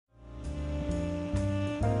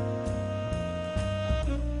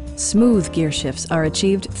Smooth gear shifts are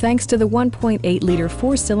achieved thanks to the 1.8-liter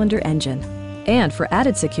four-cylinder engine. And for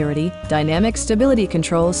added security, dynamic stability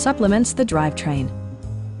control supplements the drivetrain.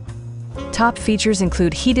 Top features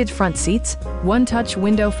include heated front seats, one-touch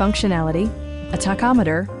window functionality, a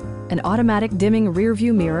tachometer, an automatic dimming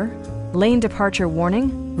rear-view mirror, lane departure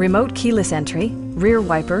warning, remote keyless entry, rear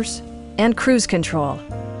wipers, and cruise control.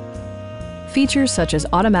 Features such as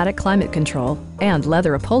automatic climate control and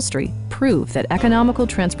leather upholstery prove that economical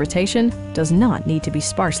transportation does not need to be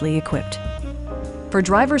sparsely equipped. For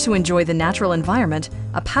drivers who enjoy the natural environment,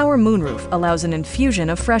 a power moonroof allows an infusion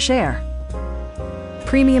of fresh air.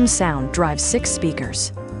 Premium sound drives 6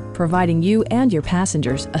 speakers, providing you and your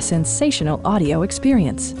passengers a sensational audio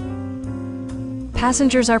experience.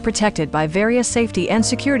 Passengers are protected by various safety and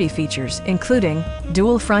security features, including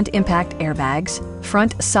dual front impact airbags,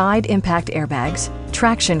 front side impact airbags,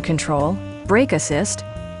 traction control, brake assist,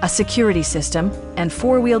 a security system, and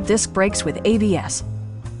 4-wheel disc brakes with ABS.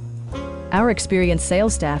 Our experienced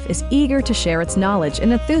sales staff is eager to share its knowledge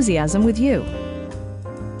and enthusiasm with you.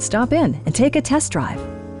 Stop in and take a test drive.